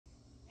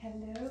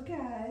Hello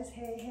guys,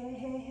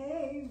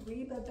 hey,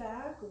 Reba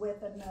back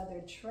with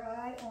another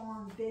try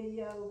on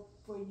video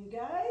for you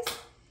guys.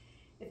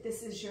 If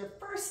this is your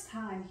first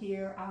time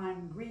here,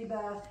 I'm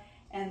Reba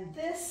and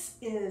this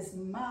is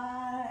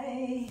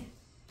my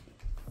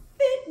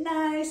Fit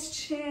Nice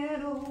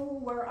channel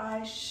where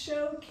I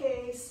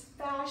showcase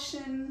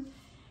fashion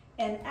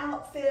and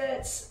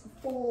outfits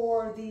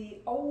for the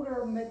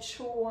older,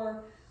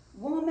 mature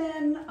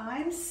woman.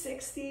 I'm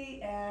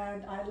 60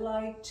 and I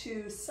like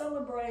to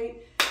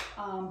celebrate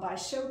by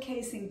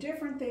showcasing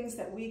different things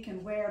that we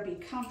can wear, be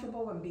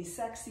comfortable and be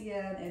sexy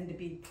in, and to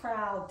be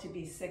proud to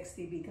be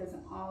 60, because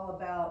I'm all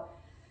about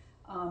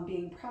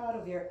being proud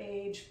of your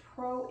age,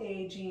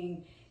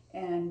 pro-aging,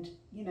 and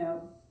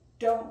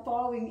not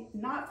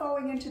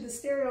falling into the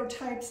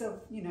stereotypes of,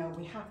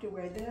 we have to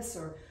wear this,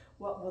 or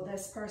what will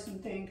this person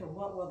think, or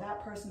what will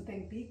that person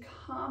think. Be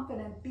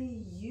confident,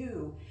 be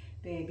you,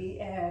 baby,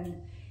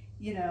 and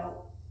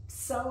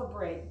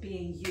celebrate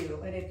being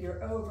you. And if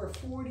you're over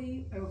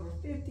 40, over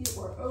 50,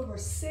 or over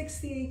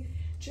 60,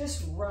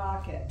 just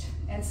rock it.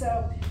 And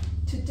so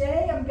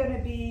today I'm going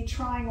to be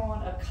trying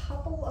on a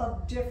couple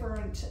of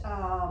different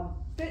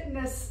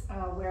fitness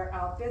wear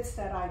outfits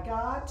that I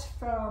got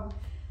from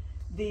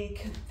the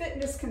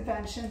fitness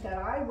convention that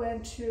I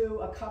went to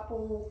a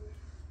couple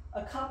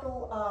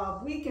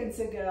of weekends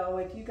ago.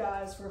 If you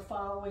guys were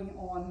following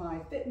on my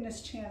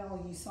fitness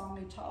channel, you saw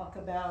me talk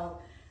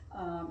about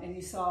and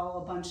you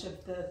saw a bunch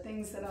of the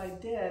things that I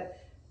did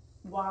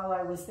while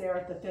I was there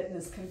at the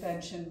fitness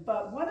convention.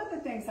 But one of the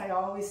things I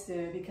always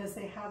do, because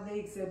they have the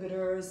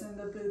exhibitors and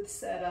the booth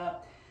set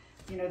up,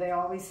 they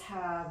always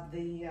have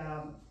the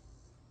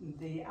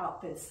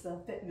outfits, the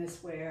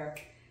fitness wear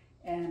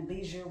and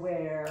leisure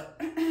wear,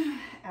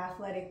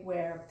 athletic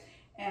wear.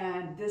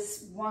 And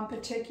this one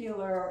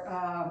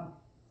particular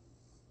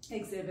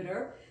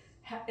exhibitor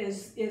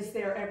is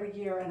there every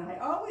year, and I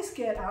always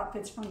get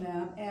outfits from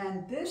them.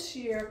 And this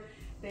year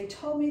they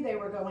told me they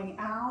were going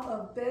out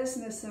of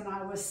business, and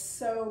I was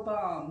so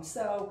bummed.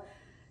 So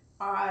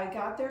I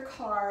got their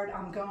card.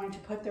 I'm going to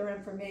put their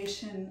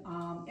information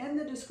in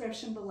the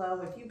description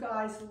below. If you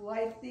guys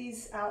like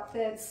these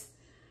outfits,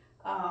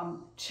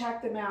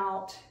 check them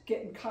out,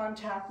 get in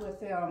contact with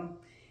them,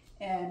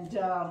 and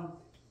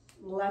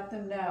let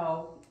them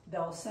know.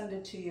 They'll send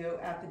it to you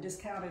at the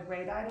discounted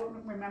rate. I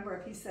don't remember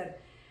if he said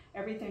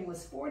everything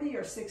was 40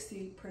 or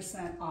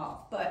 60%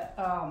 off, but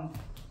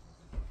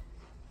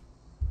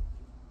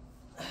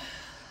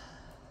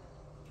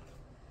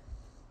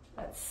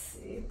let's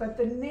see. But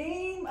the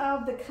name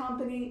of the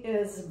company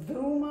is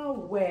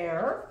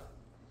Vumawear.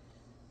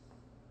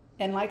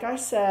 And like I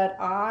said,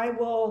 I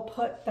will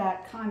put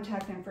that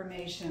contact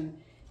information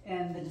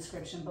in the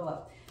description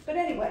below. But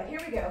anyway, here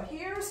we go.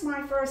 Here's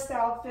my first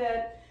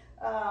outfit.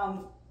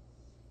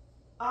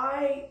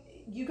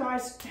 You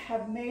guys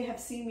may have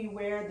seen me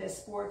wear this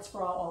sports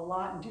bra a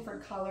lot in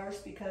different colors,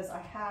 because I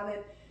have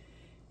it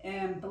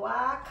in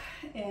black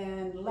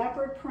and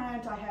leopard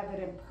print, I have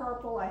it in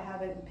purple, I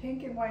have it in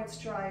pink and white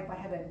stripe, I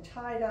have it in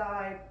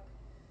tie-dye,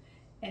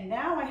 and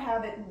now I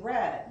have it in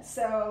red.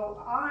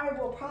 So I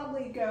will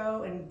probably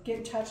go and get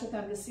in touch with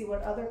them to see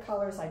what other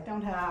colors I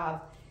don't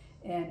have,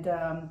 and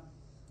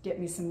get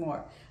me some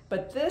more.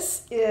 But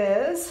this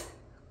is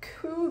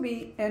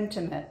Coobie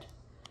Intimate.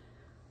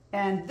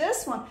 And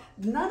this one,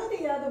 none of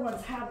the other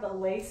ones have the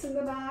lace in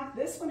the back.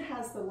 This one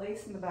has the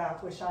lace in the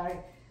back, which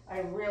I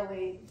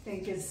really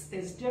think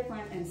is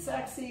different and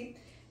sexy.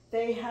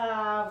 They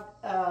have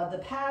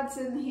the pads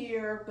in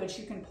here, but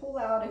you can pull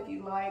out if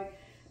you like.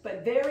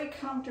 But very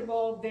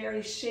comfortable,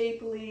 very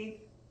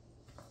shapely.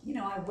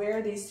 I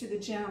wear these to the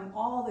gym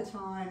all the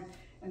time,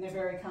 and they're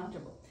very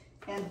comfortable.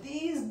 And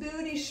these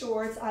booty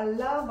shorts, I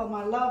love them,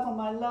 I love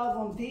them, I love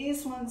them.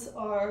 These ones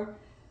are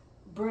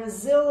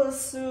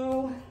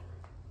BrasilSul.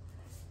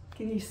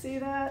 Can you see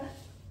that?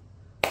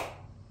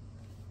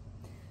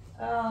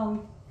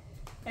 And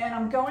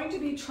I'm going to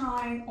be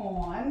trying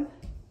on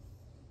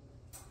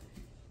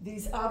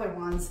these other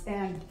ones,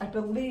 and I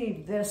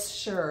believe this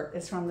shirt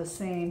is from the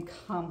same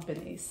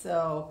company.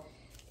 So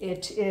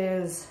it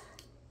is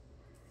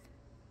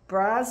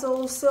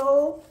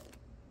BrasilSul.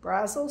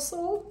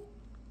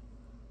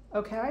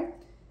 Okay.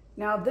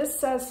 Now this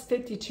says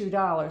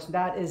 $52.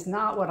 That is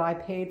not what I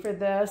paid for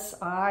this.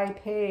 I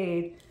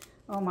paid,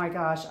 oh my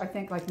gosh, I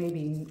think like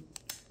maybe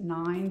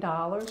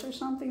 $9 or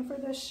something for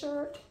this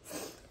shirt.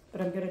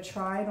 But I'm going to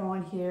try it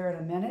on here in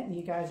a minute, and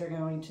you guys are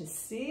going to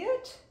see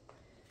it.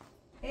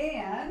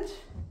 And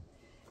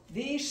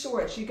these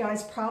shorts, you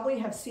guys probably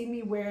have seen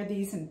me wear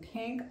these in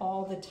pink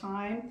all the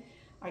time.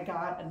 I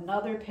got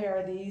another pair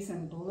of these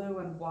in blue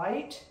and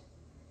white.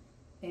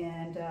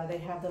 And they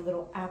have the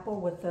little apple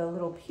with the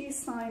little peace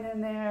sign in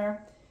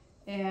there.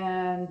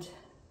 And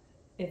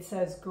it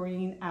says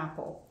green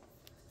apple.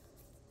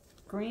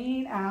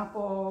 Green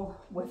apple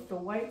with the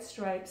white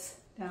stripes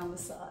down the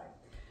side.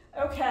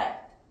 Okay,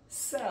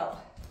 so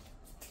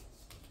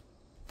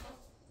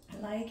I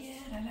like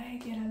it, I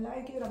like it, I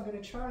like it. I'm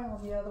gonna try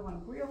on the other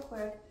one real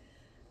quick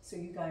so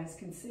you guys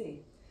can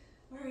see.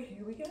 All right,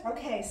 here we go.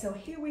 Okay, so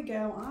here we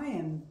go. I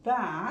am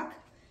back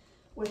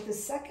with the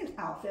second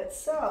outfit.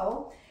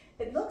 So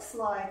it looks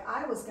like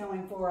I was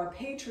going for a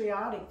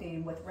patriotic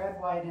theme with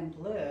red, white, and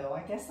blue. I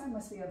guess I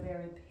must be a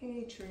very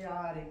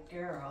patriotic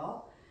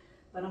girl.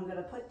 But I'm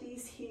gonna put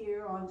these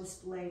here on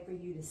display for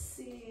you to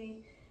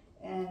see.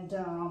 And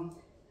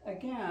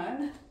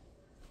again,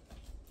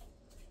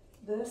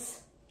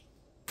 this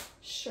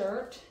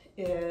shirt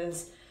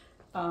is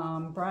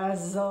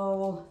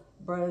BrasilSul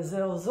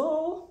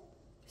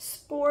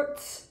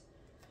Sports,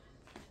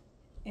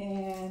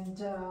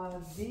 and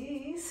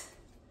these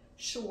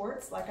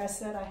shorts, like I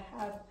said, I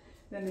have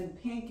them in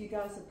pink. You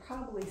guys have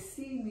probably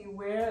seen me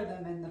wear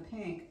them in the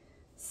pink.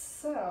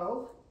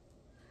 So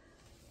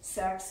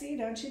sexy,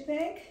 don't you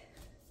think?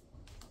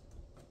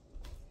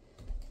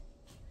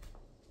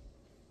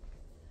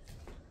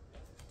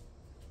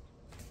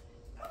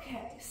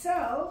 Okay,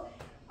 so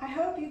I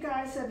hope you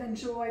guys have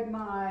enjoyed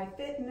my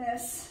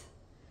fitness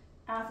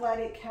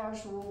athletic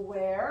casual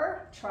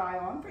wear try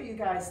on for you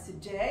guys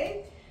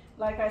today.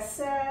 Like I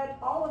said,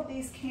 all of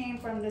these came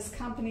from this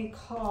company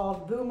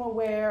called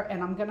Vumawear,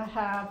 and I'm gonna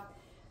have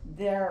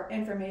their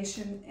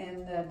information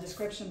in the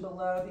description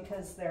below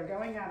because they're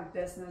going out of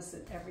business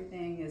and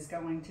everything is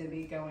going to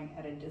be going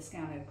at a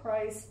discounted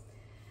price.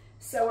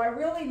 So I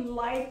really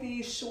like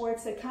these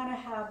shorts. They kind of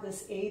have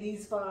this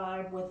 80s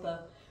vibe with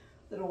the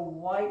little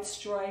white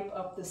stripe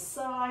up the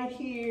side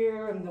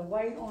here and the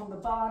white on the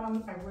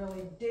bottom. I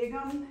really dig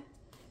them.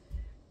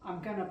 I'm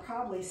gonna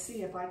probably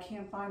see if I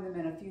can't find them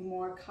in a few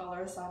more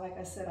colors. Like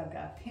I said, I've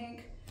got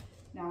pink.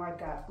 Now I've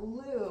got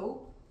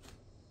blue.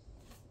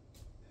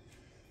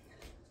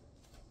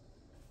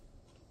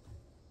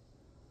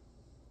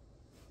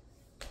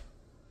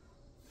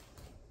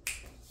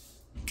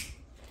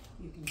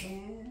 You can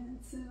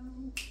dance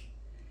them.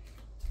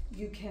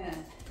 You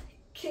can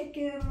kick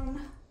in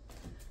them.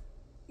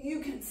 You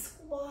can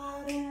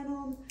squat in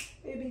them.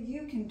 Baby,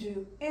 you can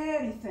do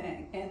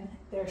anything. And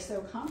they're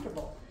so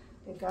comfortable.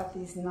 They've got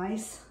these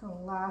nice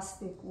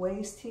elastic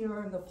waist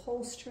here and the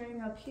pull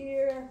string up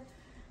here.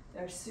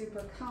 They're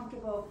super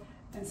comfortable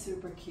and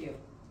super cute.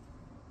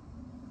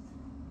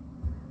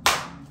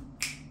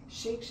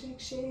 Shake, shake,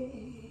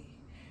 shake.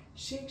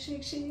 Shake,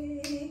 shake,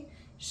 shake.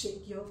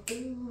 Shake your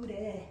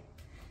booty.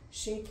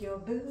 Shake your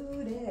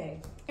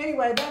booty.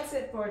 Anyway, that's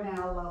it for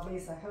now,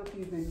 lovelies. I hope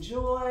you've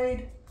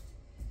enjoyed.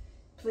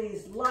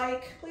 Please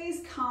like,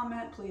 please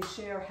comment, please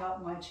share,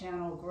 help my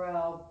channel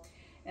grow.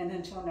 And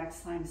until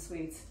next time,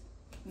 sweets.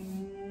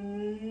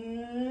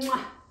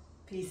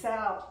 Peace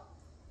out.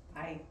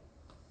 Bye.